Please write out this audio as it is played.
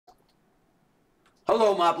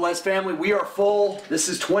Hello, my Blez family. We are full. This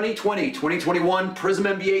is 2020-2021 Prizm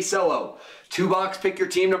NBA Cello. 2-box, pick your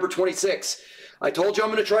team, number 26. I told you I'm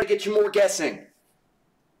going to try to get you more guessing.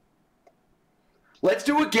 Let's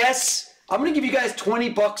do a guess. I'm going to give you guys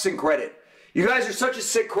 20 bucks in credit. You guys are such a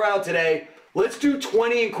sick crowd today. Let's do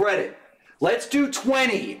 20 in credit. Let's do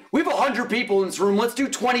 20. We have 100 people in this room. Let's do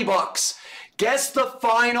 20 bucks. Guess the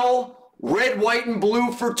final red, white, and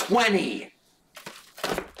blue for 20.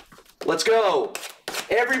 Let's go.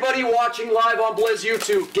 Everybody watching live on Blez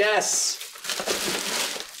YouTube, guess.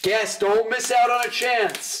 Guess. Don't miss out on a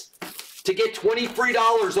chance to get $20 free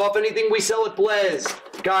off anything we sell at Blez.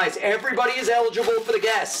 Guys, everybody is eligible for the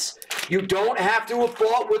guess. You don't have to have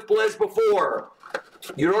bought with Blez before.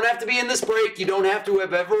 You don't have to be in this break. You don't have to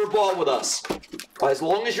have ever bought with us. As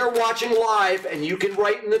long as you're watching live and you can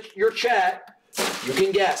write in your chat, you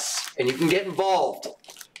can guess and you can get involved.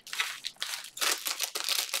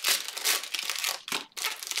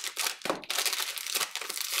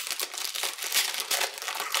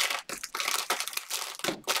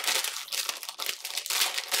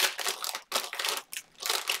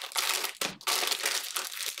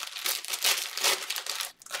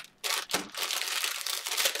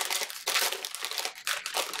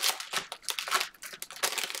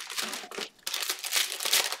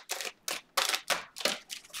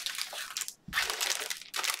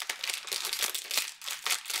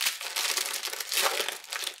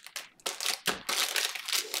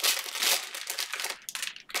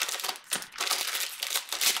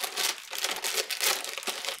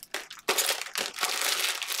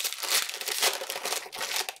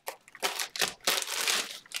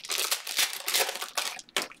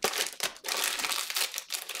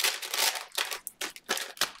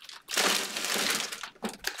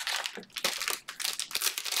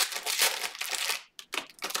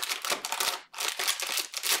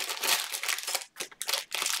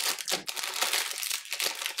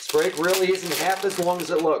 Break really isn't half as long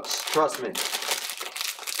as it looks, trust me.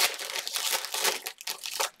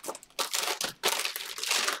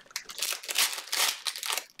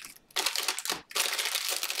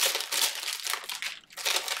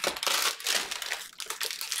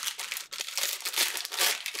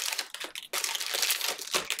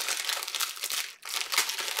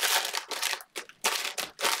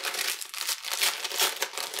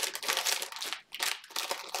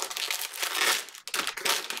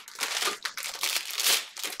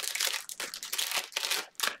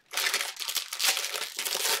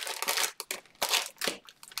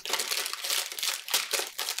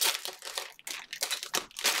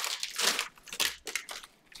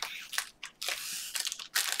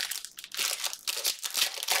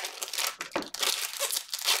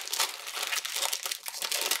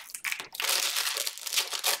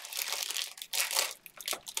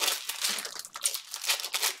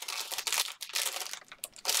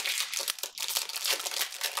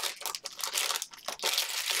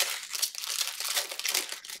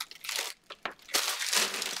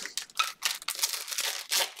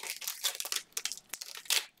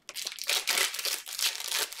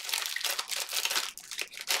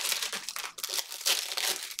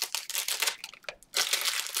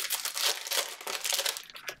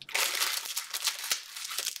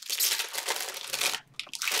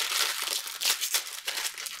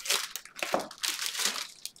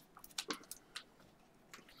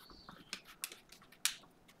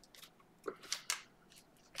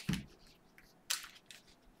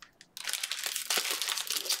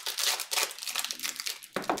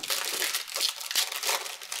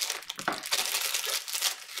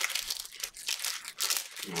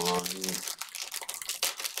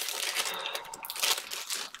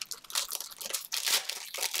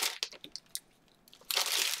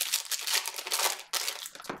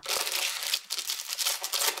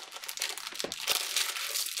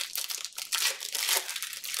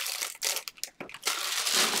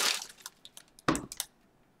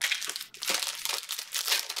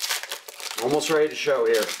 Almost ready to show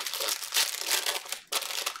here.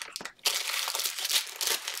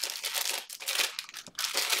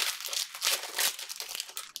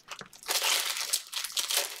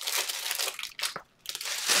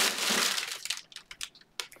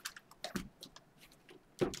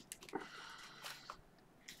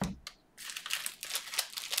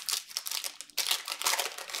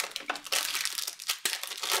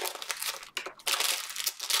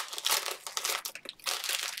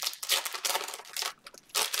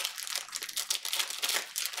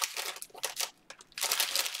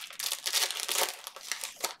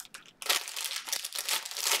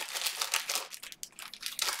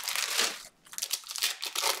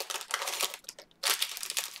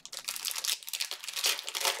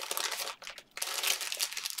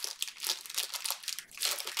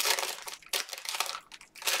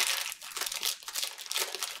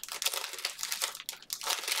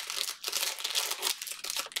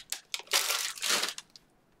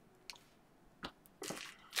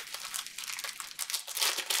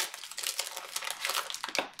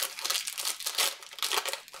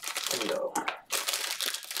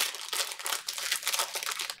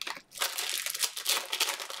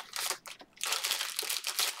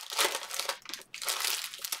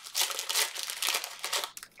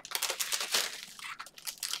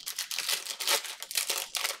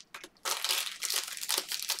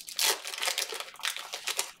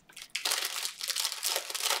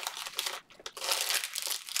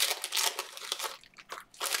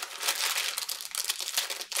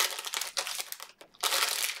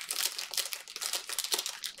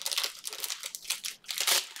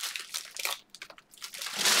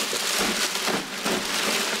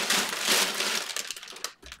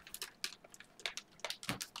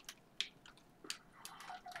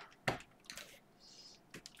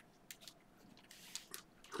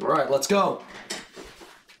 let's go.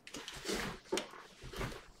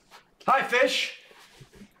 Hi, Fish.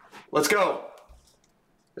 Let's go.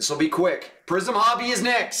 This will be quick. Prizm Hobby is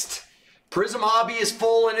next. Prizm Hobby is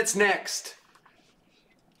full and it's next.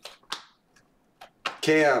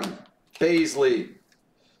 Cam, Baisley,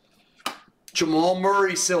 Jamal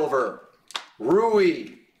Murray silver,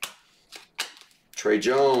 Rui, Trey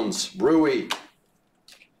Jones, Rui,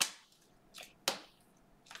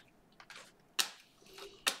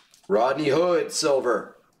 Rodney Hood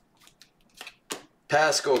silver,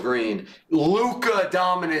 Pascal green, Luka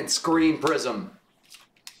dominance green prism,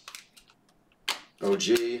 OG,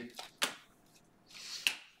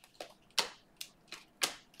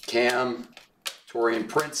 Cam, Torian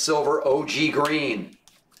Prince silver, OG green.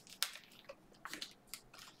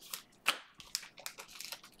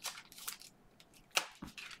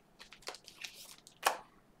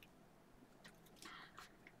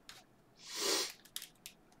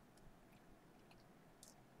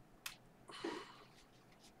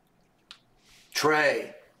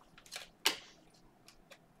 Trey,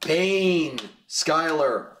 Payne,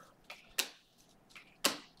 Skyler,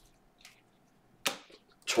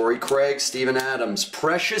 Torrey Craig, Steven Adams,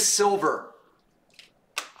 Precious silver.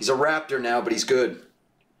 He's a Raptor now, but he's good.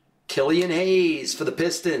 Killian Hayes for the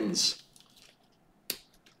Pistons.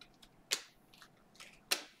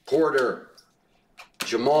 Porter,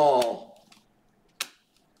 Jamal,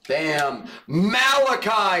 Bam,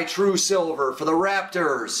 Malachi, true silver for the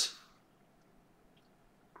Raptors.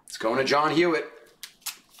 It's going to John Hewitt.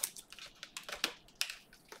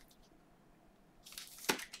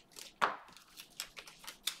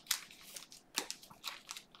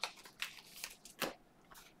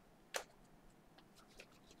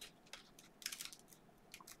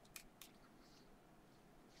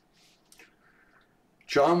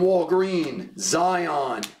 John Wall Green,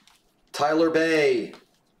 Zion, Tyler Bay,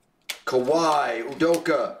 Kawhi,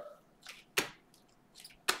 Udoka,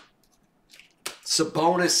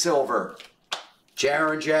 Sabonis silver,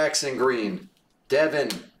 Jaren Jackson green, Devin,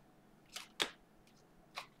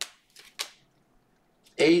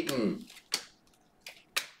 Ayton,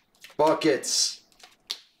 Buckets,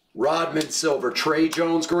 Rodman silver, Trey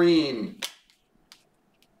Jones green,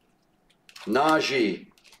 Najee,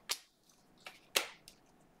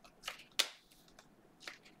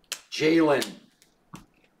 Jalen,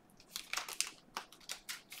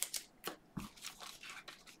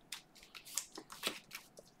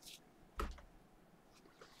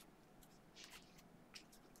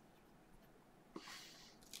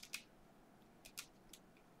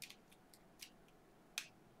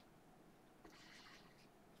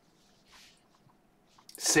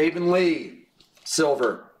 Saban Lee,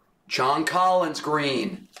 silver, John Collins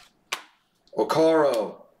green,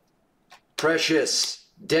 Okaro, Precious,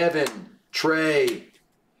 Devin, Trey,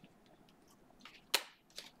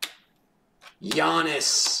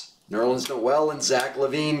 Giannis, Nerlens Noel and Zach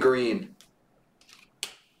LaVine green,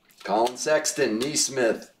 Colin Sexton,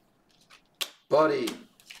 Neesmith, Buddy,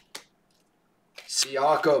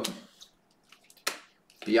 Siakam,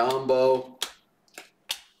 Biombo,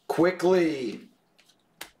 Quickly,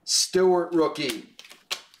 Stewart rookie,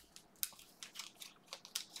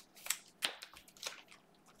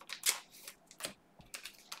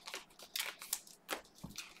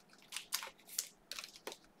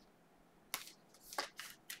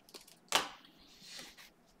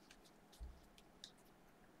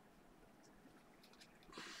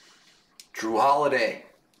 Drew Holiday,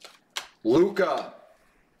 Luka,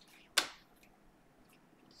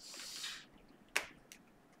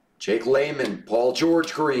 Jake Layman, Paul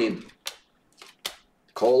George green,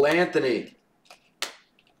 Cole Anthony,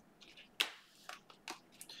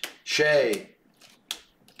 Shea,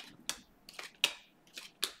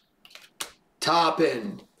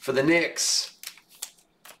 Toppin for the Knicks.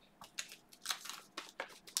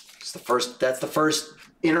 That's the first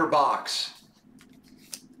inner box.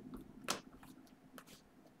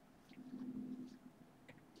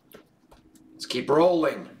 Let's keep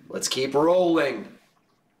rolling. Let's keep rolling.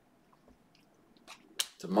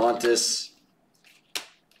 DeMontis.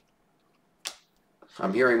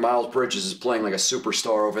 I'm hearing Miles Bridges is playing like a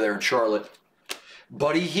superstar over there in Charlotte.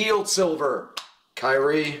 Buddy Hield silver.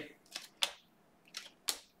 Kyrie.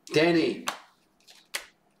 Denny.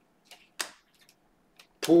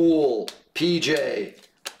 Poole. PJ.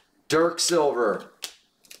 Dirk silver.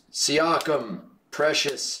 Siakam.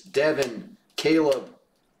 Precious. Devin. Caleb.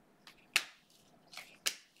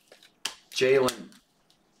 Jalen.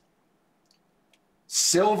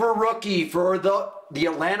 Silver rookie for the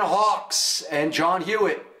Atlanta Hawks and John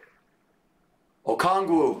Hewitt.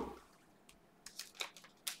 Okongwu.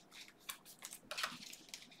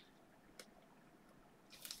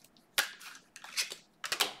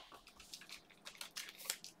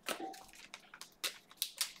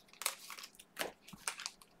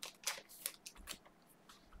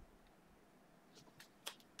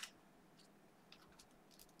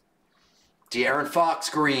 De'Aaron Fox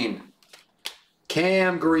green.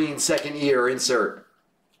 Cam green, second year, insert.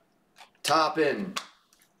 Toppin.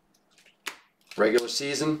 Regular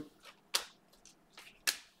season.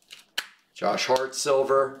 Josh Hart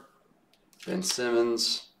silver. Ben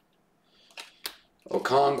Simmons.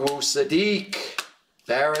 Okongwu Sadiq.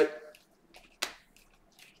 Barrett.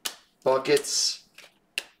 Buckets.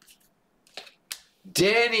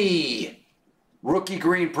 Danny. Rookie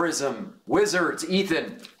green Prizm. Wizards,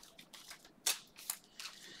 Ethan.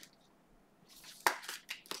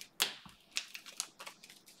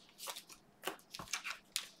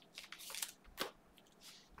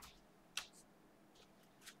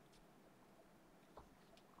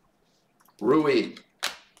 Rui,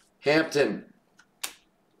 Hampton,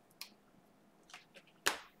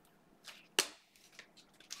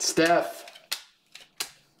 Steph,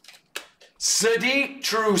 Sadiq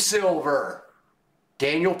True Silver,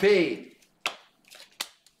 Daniel P,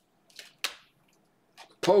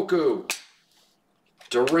 Poku,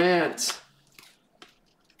 Durant,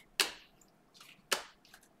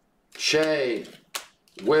 Shea,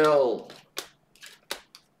 Will,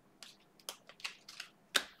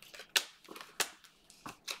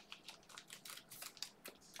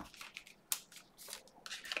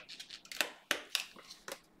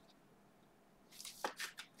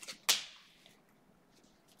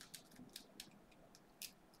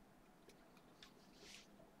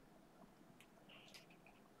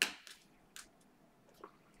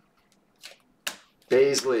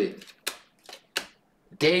 Baisley,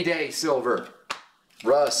 Day Silver,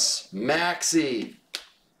 Russ, Maxey,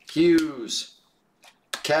 Hughes,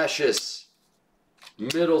 Cassius,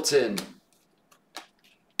 Middleton,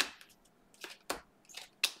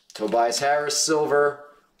 Tobias Harris Silver,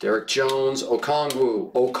 Derek Jones,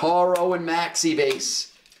 Okongwu, Okaro and Maxey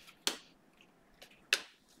base.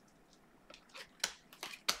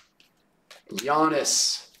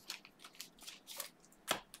 Giannis.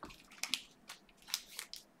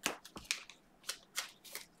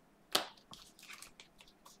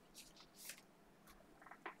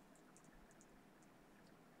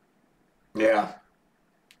 Yeah.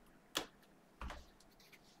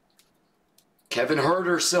 Kevin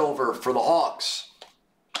Huerter silver for the Hawks.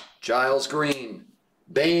 Giles Green.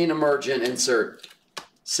 Bane emergent insert.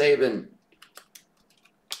 Saban.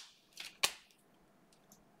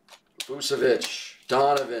 Vucevic.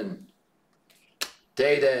 Donovan.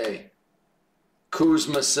 Day.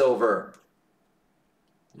 Kuzma silver.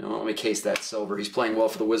 You know, let me case that silver. He's playing well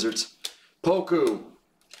for the Wizards. Poku.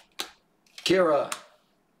 Kira.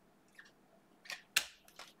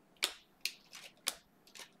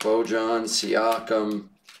 Bojan, Siakam,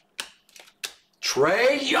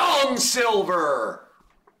 Trae Young silver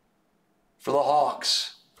for the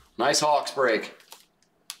Hawks. Nice Hawks break.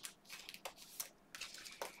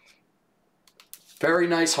 Very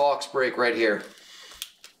nice Hawks break right here.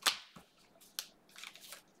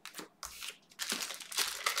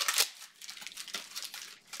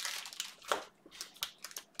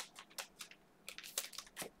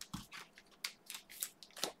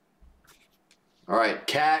 All right,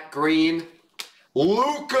 Cat Green,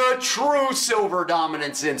 Luka True Silver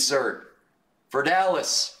Dominance insert for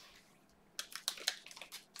Dallas.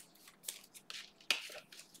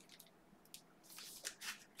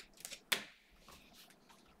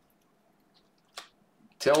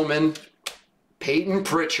 Tillman, Peyton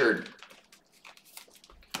Pritchard,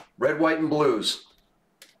 Red, White, and Blues.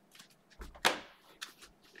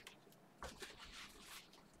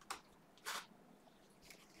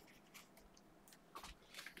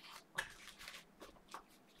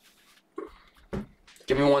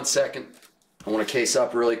 Give me 1 second. I want to case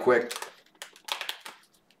up really quick.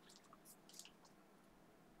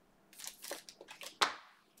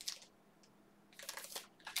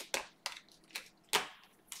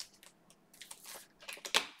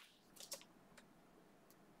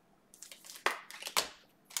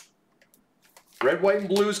 Red, White, and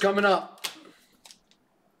Blues coming up.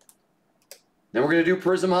 Then we're going to do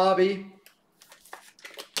Prizm Hobby.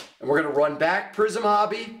 And we're going to run back Prizm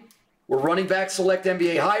Hobby. We're running back Select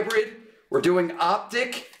NBA Hybrid. We're doing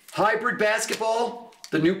Optic Hybrid Basketball,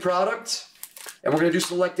 the new product. And we're going to do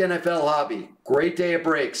Select NFL Hobby. Great day of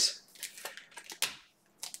breaks.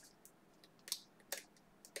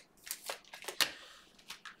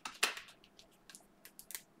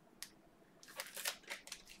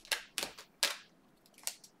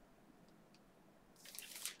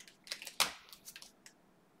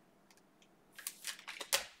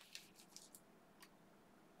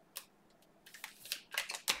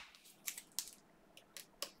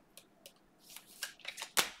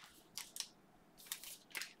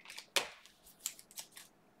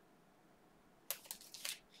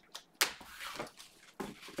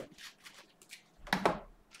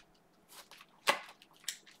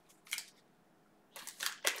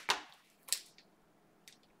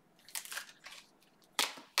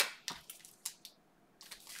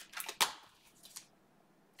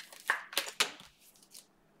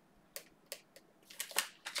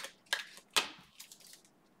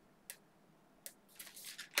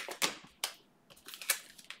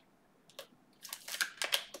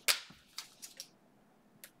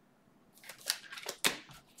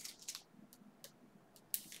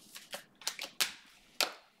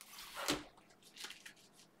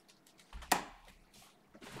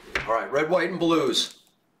 right, red, white, and blues.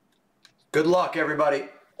 Good luck, everybody.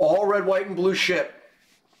 All red, white, and blue ship.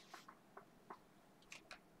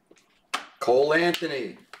 Cole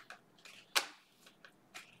Anthony.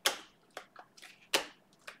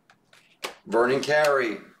 Vernon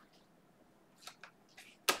Carey.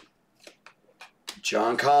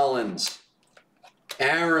 John Collins.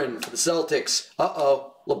 Aaron for the Celtics.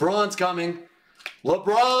 Uh-oh. LeBron's coming.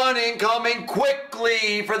 LeBron incoming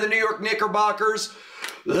quickly for the New York Knickerbockers.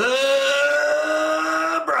 LeBron.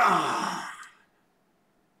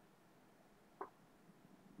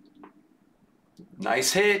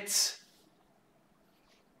 Nice hits.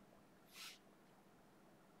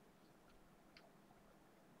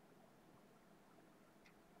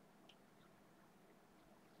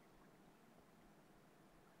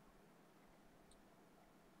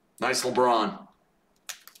 Nice LeBron.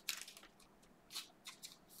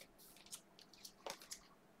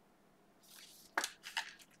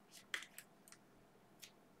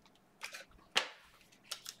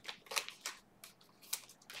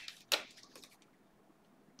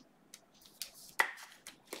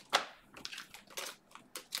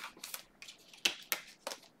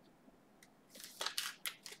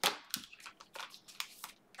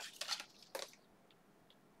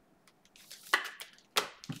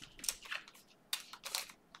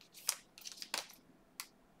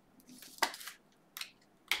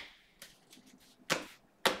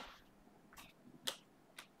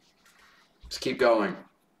 Let's keep going.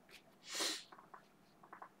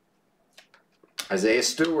 Isaiah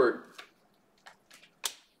Stewart.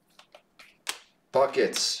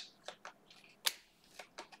 Buckets.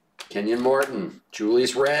 Kenyon Martin.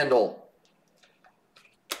 Julius Randle.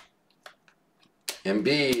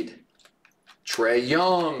 Embiid. Trae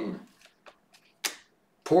Young.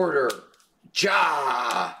 Porter.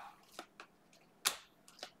 Josh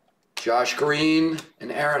Green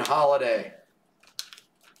and Aaron Holiday.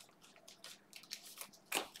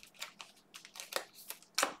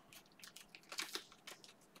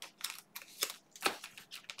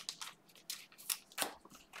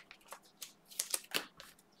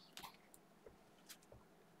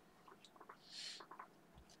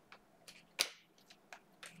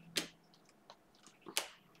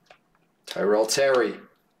 Tyrell Terry.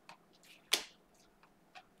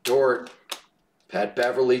 Dort. Pat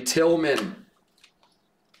Beverly Tillman.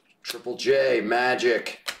 Triple J.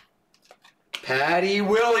 Magic. Patty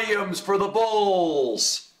Williams for the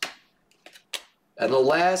Bulls. And the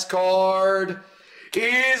last card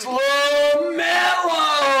is LaMelo.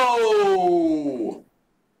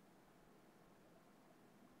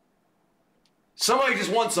 Somebody just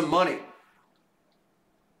won some money.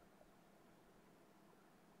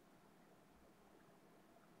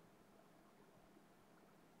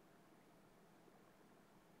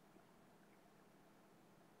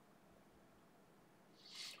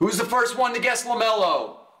 Who's the first one to guess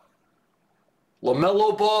LaMelo?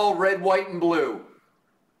 LaMelo Ball, red, white, and blue.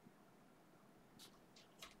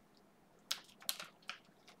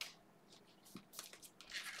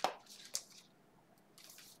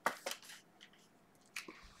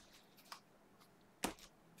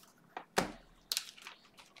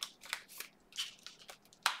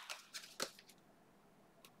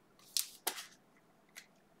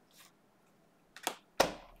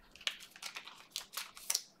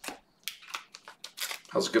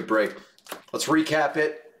 That was a good break. Let's recap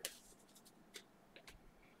it.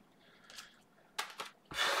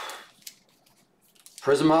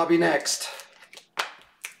 Prizm Hobby next.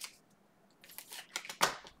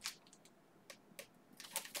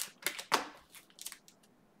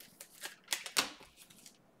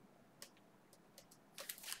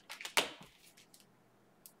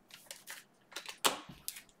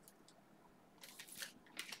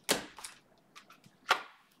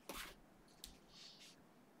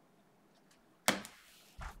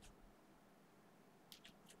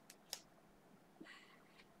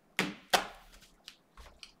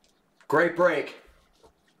 Great break.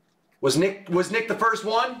 Was Nick the first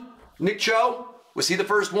one? Nick Cho? Was he the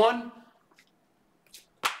first one?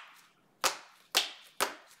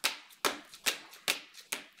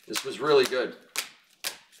 This was really good.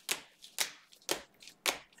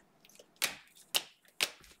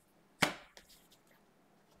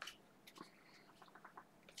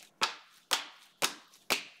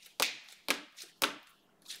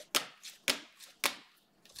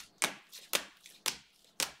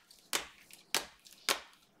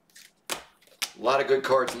 A lot of good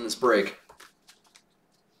cards in this break.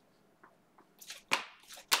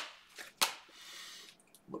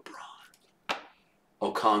 LeBron,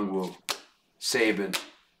 Okongwu, Saban,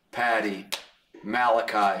 Patty,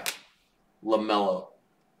 Malachi, LaMelo.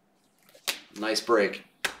 Nice break.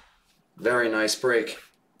 Very nice break.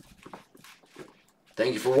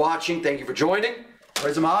 Thank you for watching. Thank you for joining.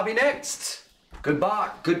 Prizm Hobby next. Good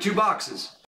 2 boxes.